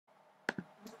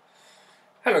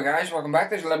Hello guys, welcome back.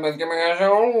 This is Lemon Gaming as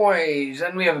always,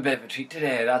 and we have a bit of a treat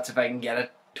today. That's if I can get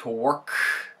it to work,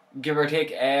 give or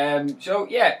take. I'll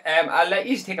let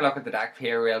you take a look at the deck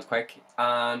here real quick,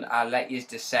 and I'll let you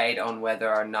decide on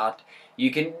whether or not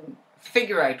you can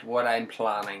figure out what I'm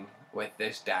planning with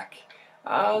this deck.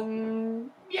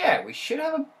 Yeah, we should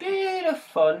have a bit of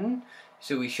fun.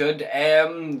 So we should.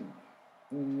 In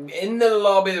the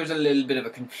lobby, there was a little bit of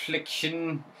a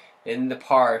confliction in the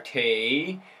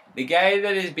party. The guy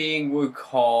that is being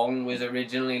Wukong was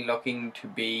originally looking to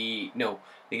be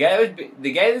the guy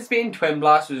that's being Twin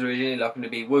Blast was originally looking to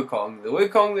be Wukong. The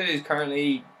Wukong that is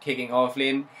currently taking off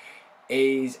lane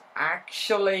is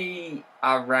actually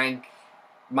a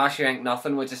mastery rank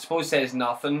nothing, which I suppose says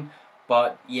nothing,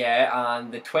 but yeah.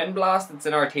 And the Twin Blast that's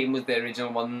in our team was the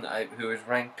original one who was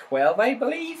rank 12, I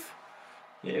believe.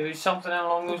 It was something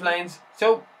along those lines.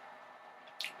 So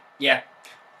yeah,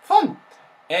 fun.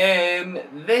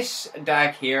 This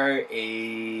deck here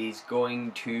is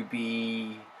going to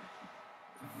be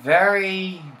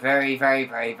very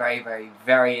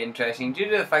interesting due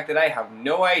to the fact that I have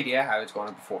no idea how it's going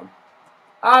to perform.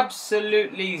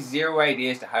 Absolutely zero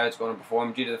idea as to how it's going to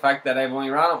perform due to the fact that I've only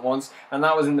ran it once, and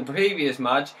that was in the previous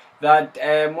match that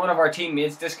one of our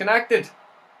teammates disconnected.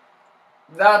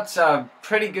 That's a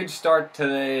pretty good start to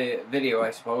the video,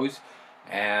 I suppose.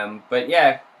 But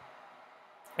yeah.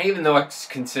 Even though it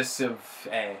consists of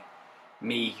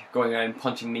me going around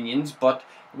punching minions, but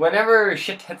whenever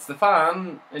shit hits the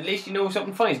fan, at least you know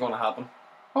something funny is going to happen.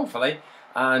 Hopefully.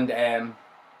 And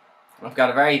I've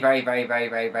got a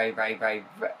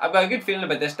I've got a good feeling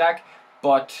about this deck,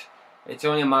 but it's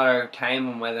only a matter of time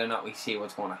on whether or not we see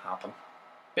what's going to happen.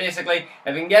 Basically,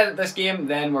 if we can get at this game,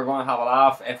 then we're going to have a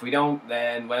laugh. If we don't,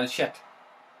 then, well, shit.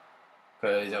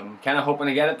 Because I'm kind of hoping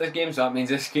to get at this game, so that means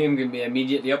this game can be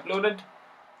immediately uploaded.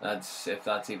 That's if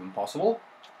that's even possible.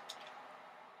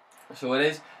 So it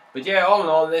is. But yeah, all in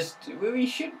all, we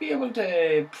should be able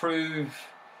to prove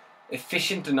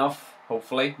efficient enough,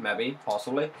 hopefully, maybe,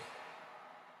 possibly.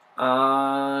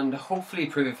 And hopefully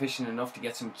prove efficient enough to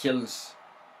get some kills.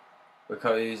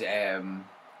 Because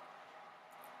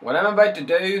what I'm about to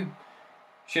do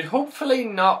should hopefully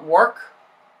not work,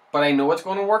 but I know it's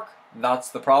going to work. That's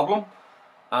the problem.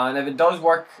 And if it does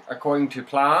work according to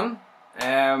plan,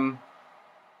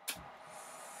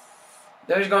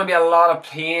 there's going to be a lot of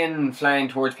pain flying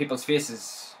towards people's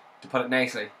faces, to put it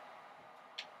nicely.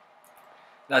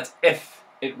 That's if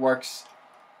it works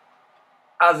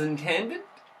as intended,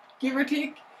 give or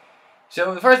take.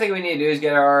 So the first thing we need to do is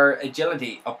get our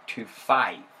agility up to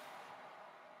 5,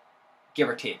 give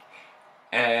or take.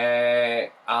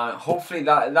 Hopefully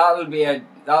that'll be a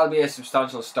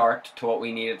substantial start to what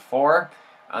we need it for.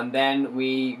 And then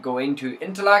we go into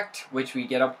intellect, which we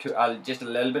get up to just a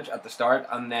little bit at the start,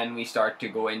 and then we start to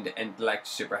go into intellect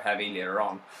super heavy later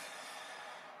on.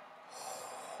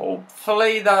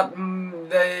 Hopefully that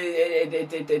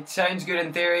it sounds good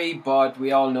in theory, but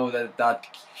we all know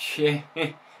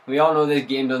we all know this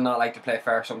game does not like to play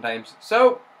fair sometimes.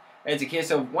 So it's a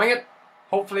case of wing it.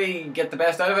 Hopefully get the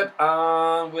best out of it,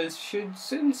 and we should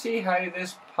soon see how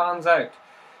this pans out.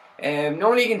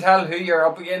 Normally you can tell who you're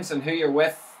up against and who you're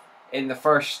with in the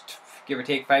first, give or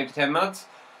take, 5 to 10 minutes.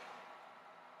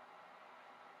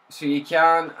 So you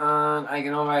can, and I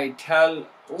can already tell,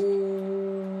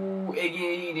 oh,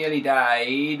 Iggy nearly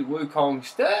died.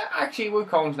 Wukong's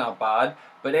not bad,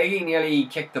 but Iggy nearly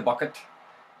kicked the bucket.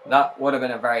 That would have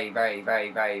been a very bad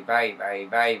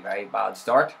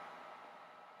start.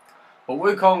 But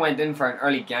Wukong went in for an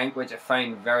early gank, which I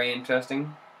find very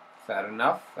interesting. Fair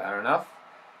enough.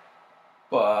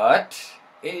 But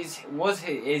his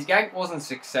gank wasn't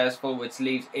successful, which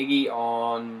leaves Iggy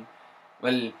on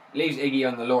the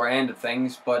lower end of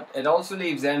things, but it also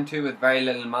leaves them two with very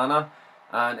little mana.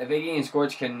 And if Iggy and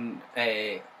Scorch can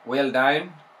whale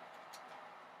down,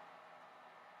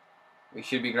 we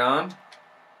should be grand.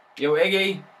 Yo,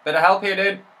 Iggy, bit of help here,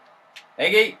 dude.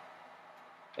 Iggy,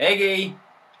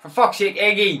 for fuck's sake,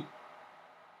 Iggy.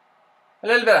 A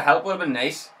little bit of help would have been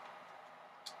nice.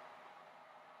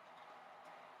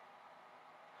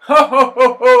 Ho ho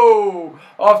ho ho!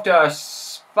 Off to a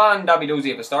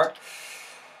fan-dabby-dozy of a start.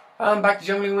 And back to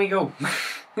jungling we go.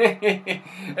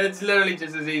 It's literally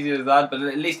just as easy as that, but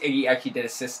at least Iggy actually did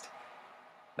assist.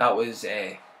 That was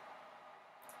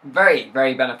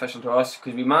very beneficial to us,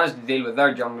 because we managed to deal with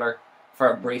their jungler for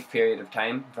a brief period of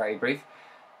time. Very brief.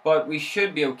 But we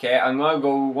should be okay. I'm going to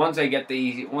go, once I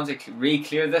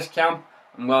re-clear this camp,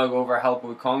 I'm going to go over help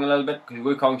Wukong a little bit, because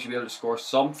Wukong should be able to score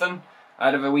something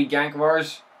out of a wee gank of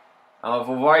ours. I've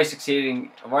already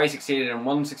succeeded in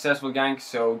one successful gank,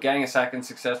 so getting a second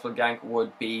successful gank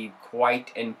would be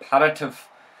quite imperative.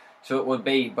 So it would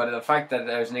be, but the fact that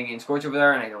there's an Iggy and Scorch over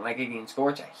there, and I don't like Iggy and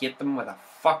Scorch, I hate them with a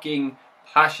fucking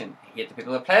passion. I hate the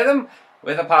people that play them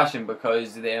with a passion,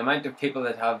 because the amount of people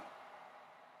that have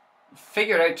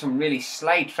figured out some really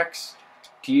sly tricks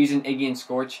to using Iggy and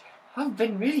Scorch have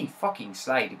been really fucking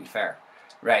sly, to be fair.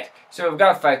 Right, so we've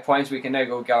got 5 points. We can now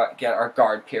go get our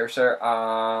Guard Piercer,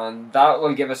 and that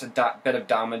will give us a bit of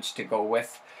damage to go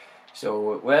with.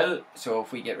 So it will. So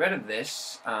if we get rid of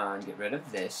this, and get rid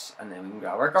of this, and then we can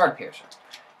grab our Guard Piercer.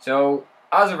 So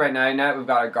as of right now, now that we've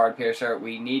got our Guard Piercer,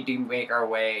 we need to make our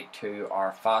way to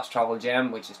our Fast Travel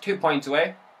Gem, which is 2 points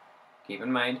away. Keep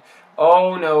in mind.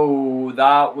 Oh no,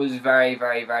 that was very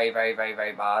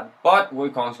bad. But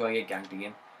Wukong's going to get ganked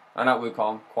again. Or not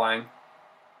Wukong, Kwang.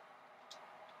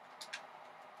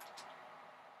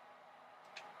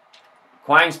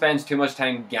 Kwang spends too much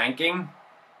time ganking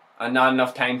and not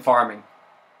enough time farming.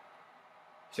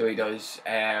 So he does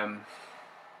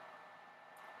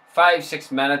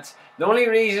 5-6 minutes. The only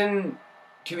reason,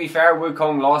 to be fair,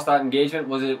 Wukong lost that engagement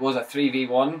was it was a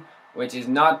 3v1, which is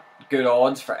not good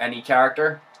odds for any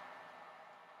character.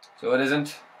 So it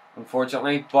isn't,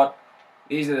 unfortunately. But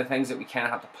these are the things that we kind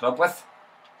of have to put up with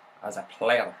as a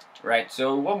player. Right,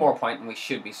 so 1 more point and we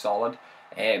should be solid.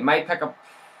 It might pick up...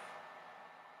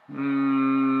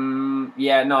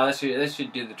 yeah, no, this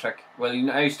should do the trick. We'll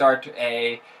now start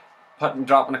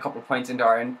dropping a couple of points into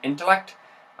our intellect,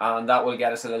 and that will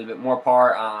get us a little bit more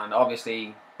power, and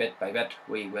obviously bit by bit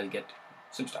we will get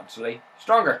substantially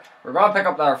stronger. We're going to pick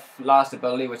up our last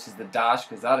ability, which is the dash,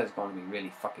 because that is going to be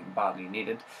really fucking badly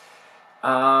needed.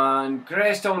 And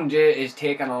Greystone J is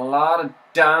taking a lot of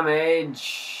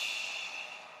damage.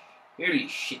 Holy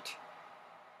shit.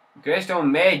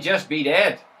 Greystone may just be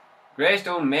dead.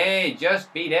 Greystone may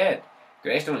just be dead.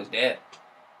 Greystone is dead.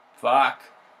 Fuck.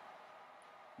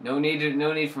 No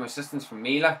need for assistance from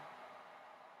Mila.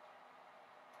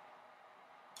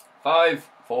 5,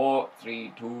 4,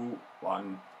 3, 2,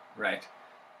 1. Right.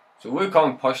 So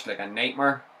Wukong pushed like a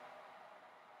nightmare.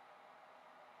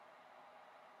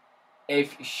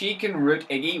 If she can root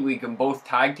Iggy, we can both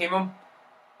tag team him.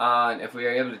 And if we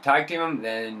are able to tag team him,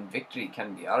 then victory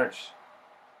can be ours.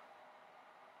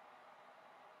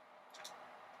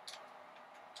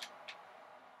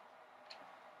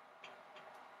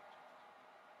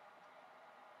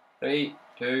 Three,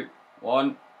 2,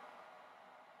 1.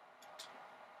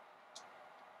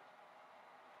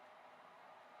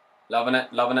 Loving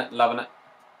it, loving it, loving it.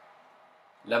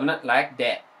 Loving it like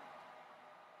that.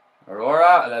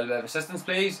 Aurora, a little bit of assistance,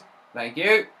 please. Thank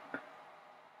you.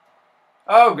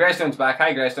 Oh, Greystone's back.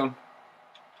 Hi, Greystone.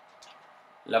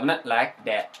 Loving it like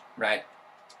that. Right.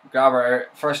 Grab our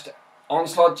first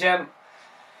onslaught gem.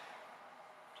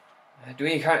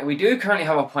 We do currently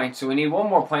have a point, so we need 1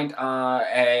 more point.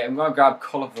 I'm going to grab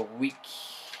Cull of the Week,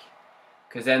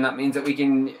 because then that means that we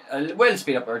can will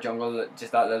speed up our jungle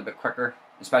just that little bit quicker,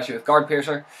 especially with Guard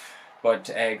Piercer.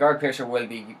 But Guard Piercer will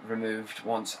be removed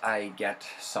once I get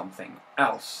something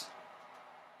else.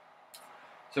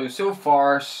 So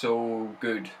far, so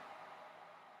good.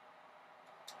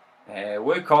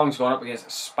 Wukong's going up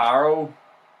against Sparrow.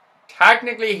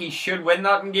 Technically, he should win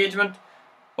that engagement,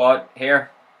 but here.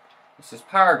 This is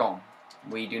Paragon.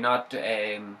 We do not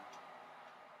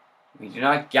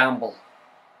gamble.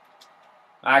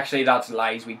 Actually, that's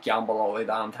lies. We gamble all the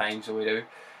damn time, so we do.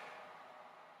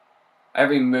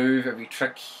 Every move, every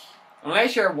trick.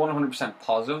 Unless you're 100%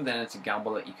 positive, then it's a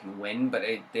gamble that you can win. But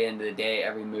at the end of the day,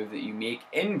 every move that you make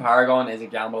in Paragon is a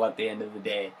gamble at the end of the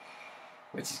day.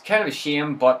 Which is kind of a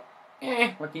shame, but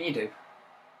what can you do?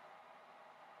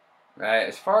 Right,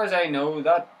 as far as I know,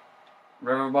 that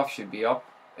river buff should be up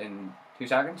in 2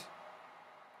 seconds,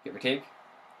 give or take.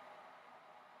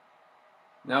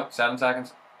 No, 7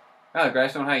 seconds. Hello,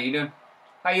 Greystone, how you doing?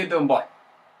 How you doing, boy?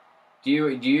 Do you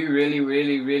really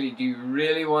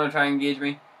want to try and engage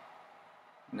me?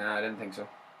 No, I didn't think so.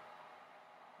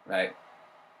 Right.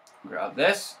 Grab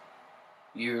this.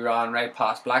 You ran right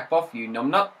past Black Buff, you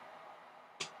numbnut.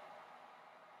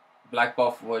 Black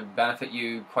Buff would benefit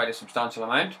you quite a substantial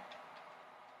amount.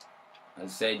 As I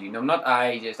said, you numbnut.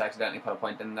 I just accidentally put a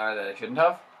point in there that I shouldn't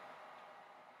have.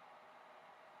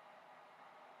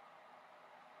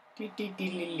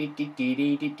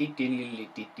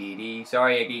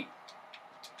 Sorry, Iggy.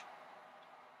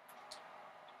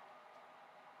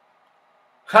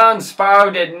 And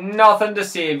Sparrow did nothing to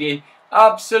save you.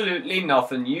 Absolutely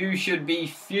nothing. You should be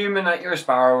fuming at your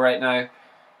Sparrow right now.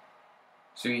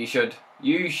 So you should.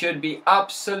 You should be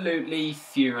absolutely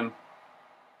fuming.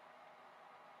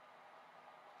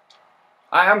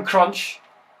 I am Crunch,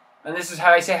 and this is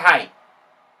how I say hi.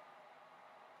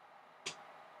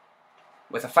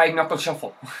 With a 5-knuckle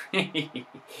shuffle.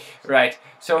 Right,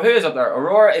 so who is up there?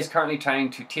 Aurora is currently trying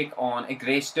to take on a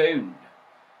Grey Stone.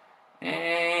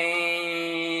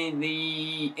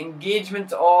 The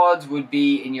engagement odds would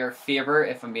be in your favour,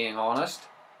 if I'm being honest.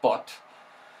 But,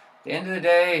 at the end of the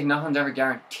day, nothing's ever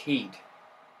guaranteed.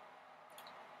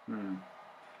 So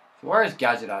where is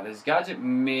Gadget at? Is Gadget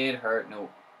made her... No.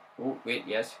 Oh, wait,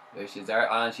 yes. There she's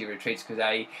there. And she retreats because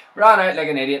I ran out like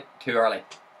an idiot too early.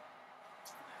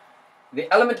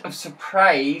 The element of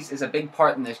surprise is a big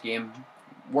part in this game.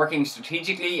 Working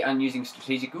strategically and using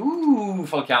strategic... Ooh,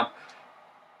 full camp.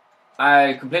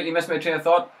 I completely missed my train of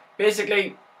thought.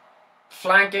 Basically,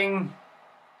 flanking...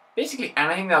 Basically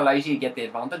anything that allows you to get the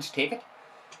advantage, take it.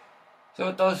 So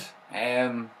it does.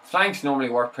 Flanks normally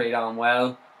work pretty damn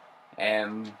well.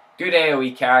 Good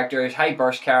AoE characters, high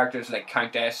burst characters like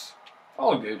Countess.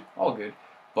 All good, all good.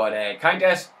 But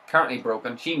Countess, currently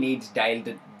broken. She needs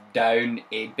dialed down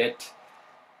a bit.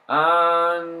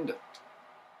 And...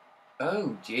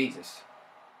 Oh, Jesus.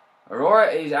 Aurora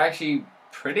is actually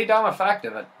pretty damn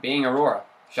effective at being Aurora.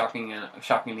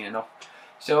 Shockingly enough.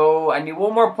 So, I need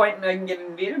one more point and I can get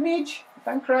Invader Mage, if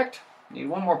I'm correct. I need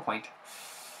one more point.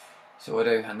 So I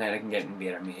do, and then I can get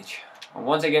Invader Mage. And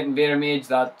once I get Invader Mage,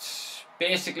 that's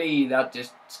basically, that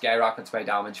just skyrockets my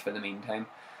damage for the meantime.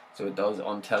 So it does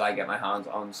until I get my hands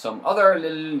on some other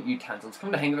little utensils.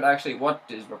 Come to think of it, actually, what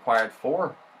is required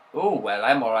for? Oh, well,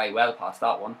 I'm already well past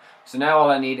that one. So now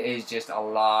all I need is just a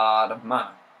lot of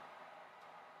mana.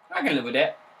 I can live with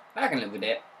it. I can live with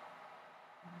it.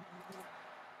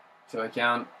 So I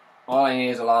can. All I need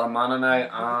is a lot of mana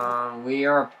now, and we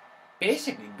are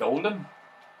basically golden.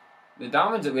 The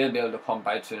damage that we'll be able to pump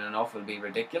out soon enough will be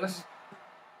ridiculous.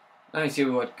 Let me see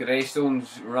what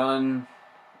Greystone's run.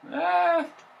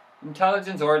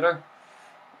 Intelligence Order.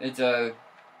 It's a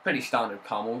pretty standard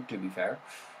combo, to be fair.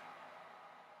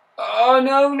 Oh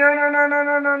no, no, no, no, no,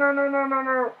 no, no, no, no, no, no,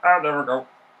 no. Ah, there we go.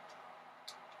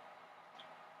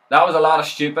 That was a lot of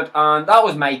stupid, and that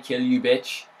was my kill, you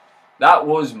bitch. That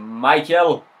was my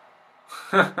kill.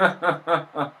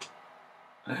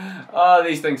 Oh,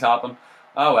 these things happen.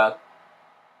 Oh well.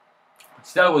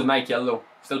 Still was my kill though.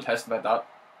 Still pissed about that.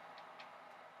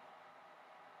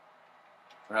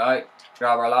 Right,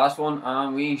 grab our last one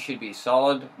and we should be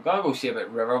solid. I'm gonna go see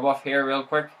about River Buff here real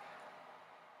quick.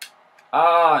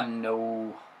 Ah,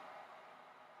 no.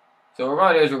 So what we're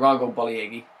gonna do is we're gonna go Bully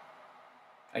Iggy.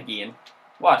 Again.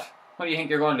 What? What do you think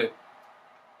you're gonna do?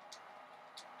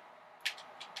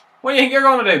 What do you think you're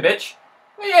gonna do, bitch?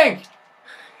 What do you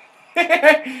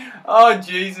think? Oh,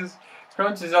 Jesus.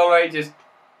 Crunch is already just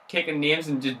taking names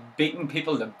and just beating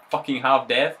people to fucking half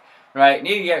death. Right,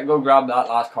 need to go grab that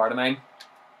last card of mine.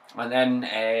 And then,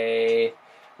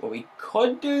 what we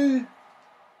could do...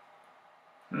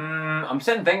 I'm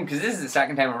sitting thinking, because this is the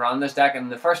second time I ran this deck,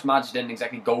 and the first match didn't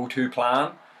exactly go to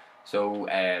plan. So,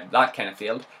 that kind of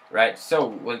failed. Right, so,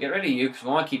 we'll get rid of you, because we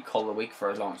want to keep Cull of the Week for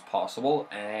as long as possible.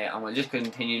 And we'll just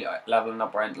continue leveling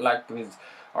up our intellect, because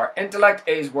our intellect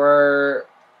is where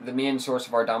the main source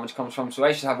of our damage comes from. So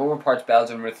I should have overpowered spells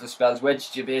and ruthless spells,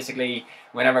 which you basically,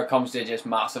 whenever it comes to just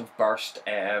massive burst,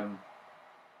 that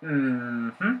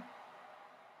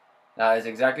is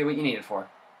exactly what you need it for.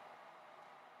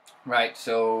 Right,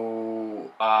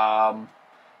 so, well,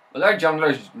 our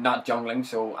jungler's not jungling,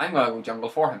 so I'm gonna go jungle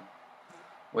for him.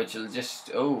 Which will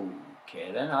just,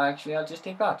 okay then, I'll just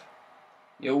take that.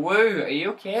 Yo, woo, are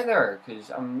you okay there? Because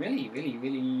I'm really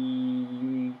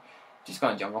just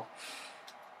gonna jungle.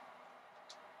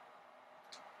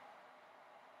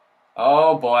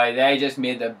 Oh boy, they just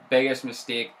made the biggest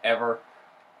mistake ever.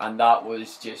 And that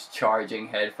was just charging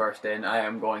headfirst in. I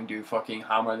am going to fucking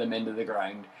hammer them into the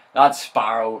ground. That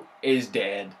Sparrow is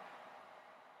dead.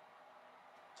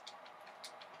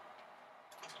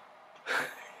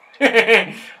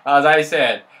 As I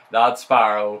said, that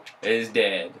Sparrow is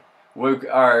dead.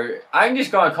 I'm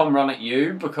just going to come run at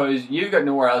you because you've got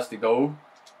nowhere else to go.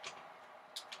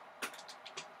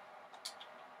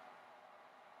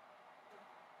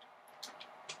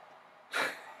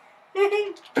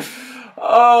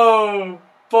 Oh,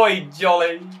 boy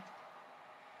jolly.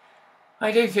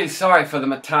 I do feel sorry for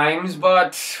them at times,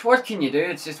 but what can you do?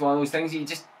 It's just one of those things you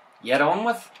just get on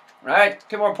with. Right,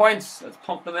 2 more points. Let's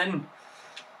pump them in.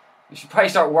 We should probably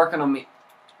start working on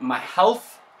my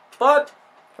health, but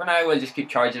for now we'll just keep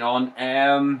charging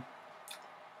on.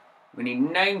 We need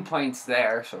 9 points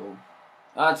there, so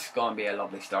that's going to be a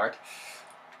lovely start.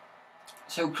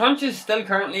 So Crunch is still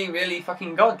currently really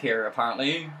fucking god tier,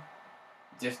 apparently.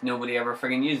 Just nobody ever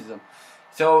friggin' uses them.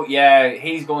 So yeah,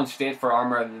 he's going straight for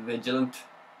Armor of the Vigilant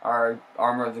or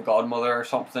Armor of the Godmother or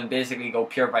something. Basically, go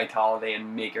pure vitality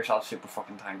and make yourself super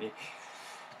fucking tanky.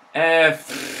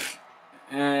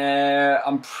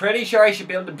 I'm pretty sure I should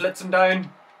be able to blitz him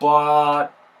down,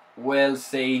 but we'll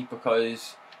see,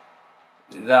 because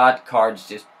that card's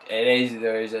just,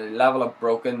 there's a level of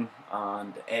broken,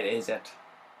 and it is it.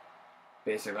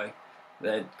 Basically,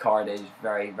 the card is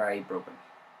very, very broken.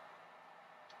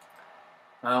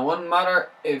 It wouldn't matter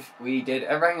if we did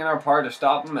everything in our power to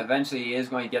stop him. Eventually he is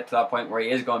going to get to that point where he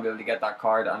is going to be able to get that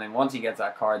card, and then once he gets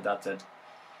that card, that's it.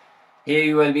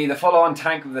 He will be the full-on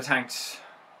tank of the tanks.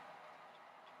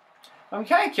 I'm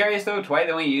kind of curious though to why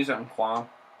they only use it on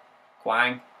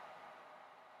Quang.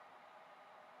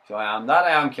 So that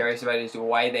I am curious about, is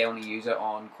why they only use it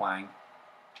on Quang.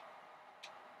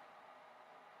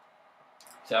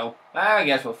 So I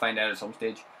guess we'll find out at some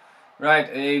stage. Right,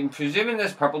 I'm presuming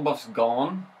this purple buff's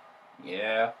gone.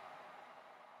 Yeah.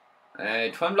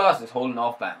 Twin Blast is holding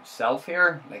off by himself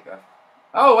here.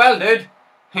 Oh well, dude.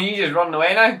 You just running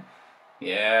away now?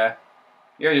 Yeah.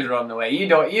 You're just running away. You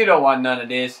don't want none of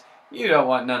this. You don't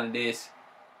want none of this.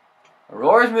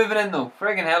 Aurora's moving in though.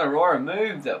 Friggin' hell, Aurora,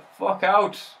 move the fuck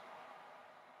out.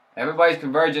 Everybody's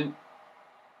convergent.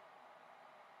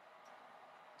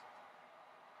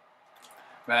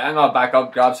 Right, I'm gonna back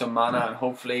up, grab some mana, and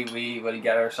hopefully we will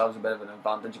get ourselves a bit of an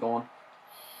advantage going.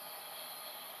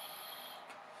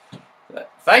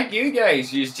 Thank you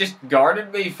guys. You just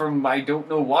guarded me from I don't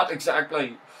know what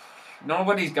exactly.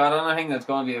 Nobody's got anything that's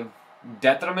going to be a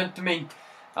detriment to me,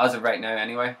 as of right now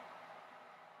anyway.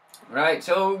 Right,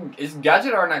 so is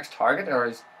Gadget our next target, or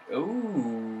is...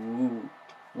 Ooh.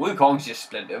 Wukong's just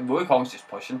split. Wukong's just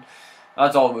pushing.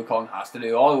 That's all Wukong has to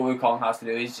do. All Wukong has to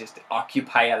do is just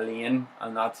occupy a lane,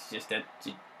 and that's just it.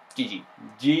 GG.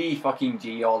 G fucking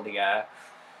G all together.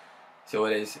 So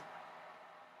it is.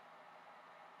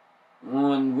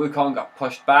 When Wukong got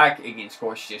pushed back, against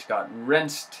course just got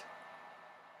rinsed.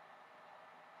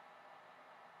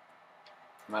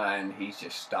 And he's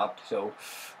just stopped. So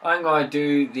I'm going to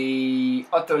do the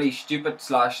utterly stupid /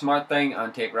 smart thing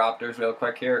and take Raptors real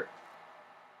quick here.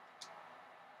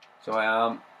 So I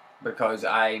am, because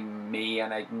I'm me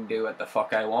and I can do what the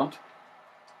fuck I want.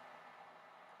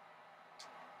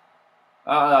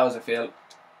 Oh, that was a fail.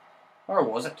 Or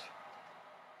was it?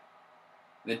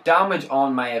 The damage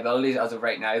on my abilities as of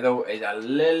right now though is a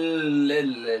little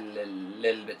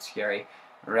bit scary.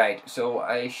 Right, so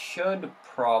I should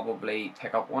probably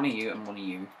pick up one of you and one of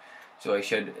you. So I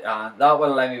should, that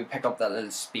will allow me to pick up that little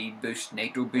speed boost,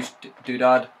 nitro boost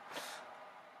doodad,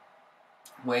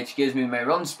 which gives me my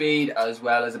run speed as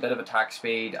well as a bit of attack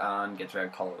speed and gets rid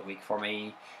of Call of the Week for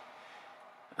me.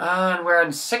 And we're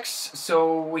in 6,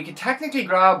 so we could technically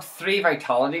grab 3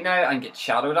 Vitality now and get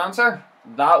Shadow Dancer.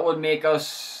 That would make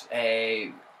us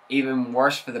even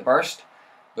worse for the burst,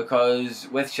 because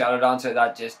with Shadow Dancer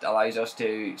that just allows us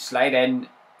to slide in,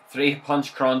 3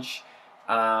 punch crunch,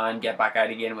 and get back out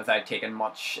again without taking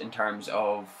much in terms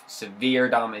of severe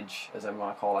damage, as I'm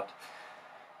going to call it.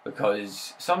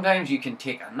 Because sometimes you can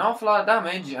take an awful lot of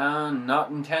damage and not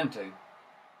intend to.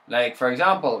 Like, for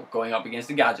example, going up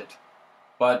against a Gadget.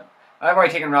 But I've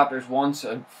already taken Raptors once,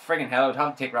 and friggin' hell, I'd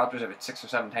have to take Raptors about 6 or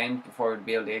 7 times before I'd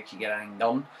be able to actually get anything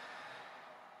done.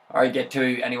 Or get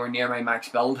to anywhere near my max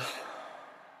build.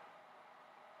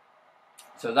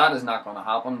 So that is not going to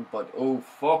happen, but oh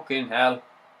fucking hell.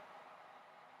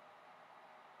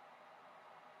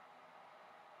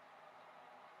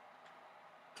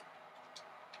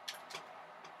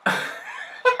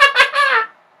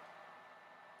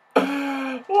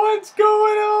 What's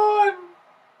going on?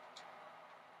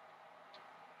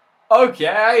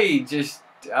 Okay, just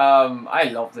I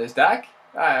love this deck.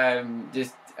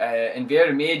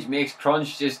 Invader Mage makes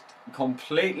Crunch just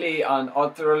completely and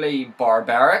utterly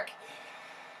barbaric.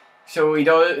 So it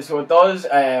does.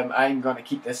 I'm gonna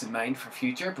keep this in mind for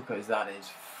future, because that is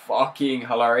fucking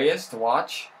hilarious to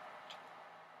watch.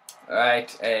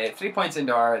 Alright, 3 points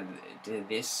into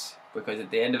this, because at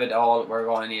the end of it all we're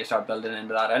going to need to start building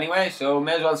into that anyway, so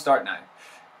may as well start now,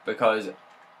 because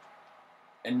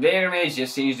Invader Mage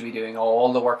just seems to be doing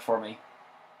all the work for me.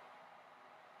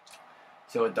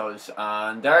 So it does,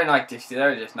 and they're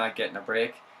just not getting a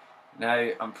break. Now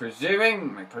I'm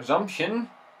presuming, my presumption,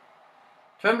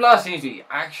 Twin Blast seems to be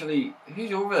actually,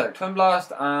 who's over there? Twin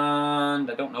Blast and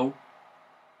I don't know.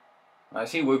 I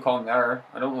see Wukong there.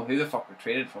 I don't know who the fuck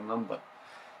retreated from them, but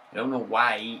I don't know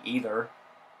why either.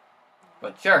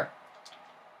 But sure.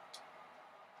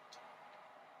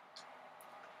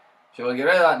 So we'll get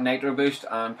rid of that Nitro Boost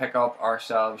and pick up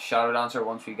ourselves Shadow Dancer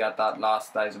once we get that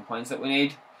last 1,000 points that we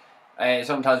need.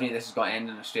 Something tells me this is going to end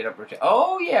in a straight up rotation.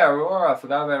 Oh yeah, Aurora. I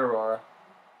forgot about Aurora.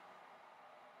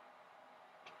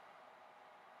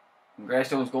 And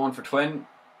Greystone's going for twin.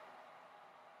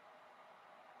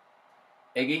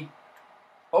 Iggy.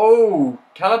 Oh,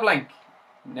 Teleblink.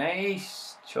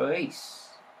 Nice choice.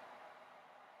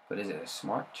 But is it a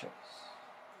smart choice?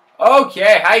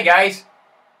 Okay, hi guys.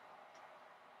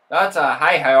 That's a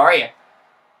hi, how are you?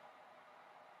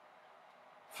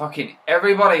 Fucking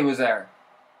everybody was there.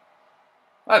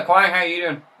 Well, Quang, how you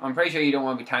doing? I'm pretty sure you don't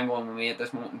want to be tangoing with me at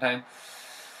this moment in time.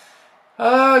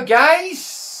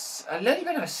 Guys, a little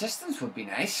bit of assistance would be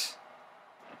nice.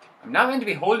 I'm not meant to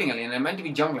be holding Alien, I'm meant to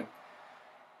be jungling.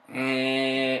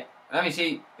 Let me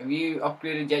see, have you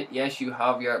upgraded yet? Yes, you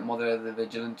have your Mother of the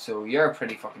Vigilant, so you're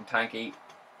pretty fucking tanky.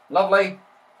 Lovely.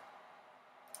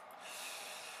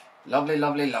 Lovely,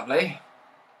 lovely, lovely.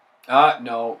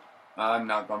 No, I'm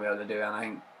not going to be able to do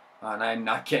anything. And I'm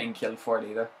not getting killed for it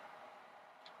either.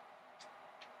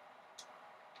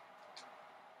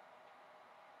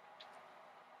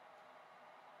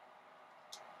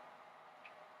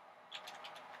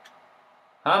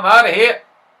 I'm out of here.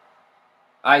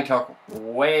 I took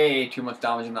way too much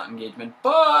damage in that engagement,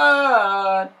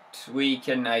 but we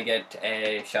can now get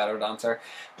a Shadow Dancer,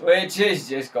 which is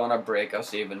just gonna break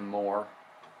us even more.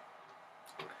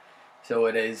 So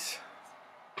it is.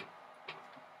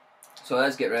 So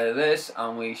let's get rid of this,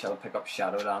 and we shall pick up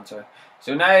Shadow Dancer.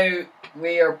 So now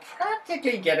we are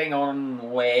practically getting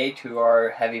on way to our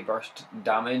heavy burst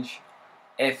damage,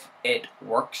 if it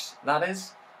works, that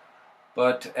is.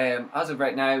 But as of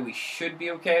right now, we should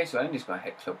be okay. So I'm just going to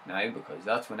hit Cloak now because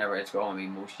that's whenever it's going to be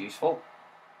most useful.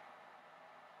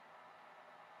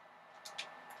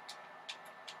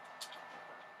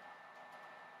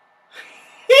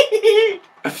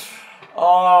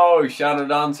 Oh, Shadow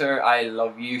Dancer, I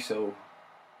love you so.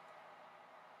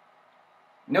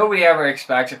 Nobody ever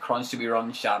expects a Crunch to be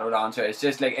running Shadow Dancer. It's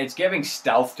just like, it's giving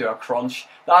stealth to a Crunch.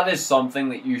 That is something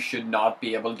that you should not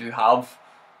be able to have.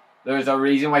 There's a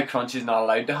reason why Crunch is not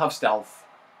allowed to have stealth.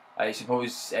 I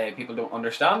suppose people don't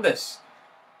understand this.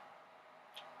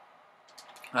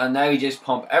 And now we just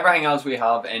pump everything else we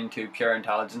have into pure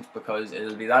intelligence because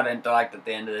it'll be that intellect at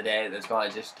the end of the day that's going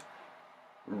to just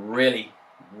really,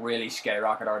 really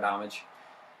skyrocket our damage.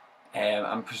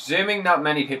 I'm presuming not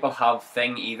many people have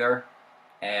Thing either.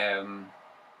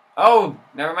 Oh,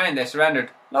 never mind, they surrendered.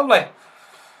 Lovely.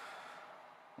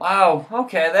 Wow,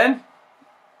 okay then.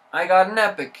 I got an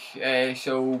epic.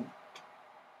 So,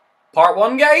 part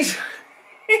 1, guys.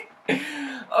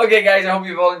 Okay, guys, I hope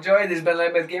you've all enjoyed. This has been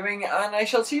Limit Gaming, and I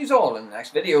shall see you all in the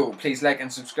next video. Please like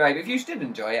and subscribe if you did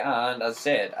enjoy, and as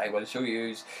said, I will show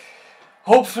you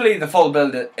hopefully the full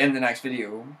build in the next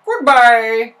video.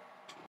 Goodbye!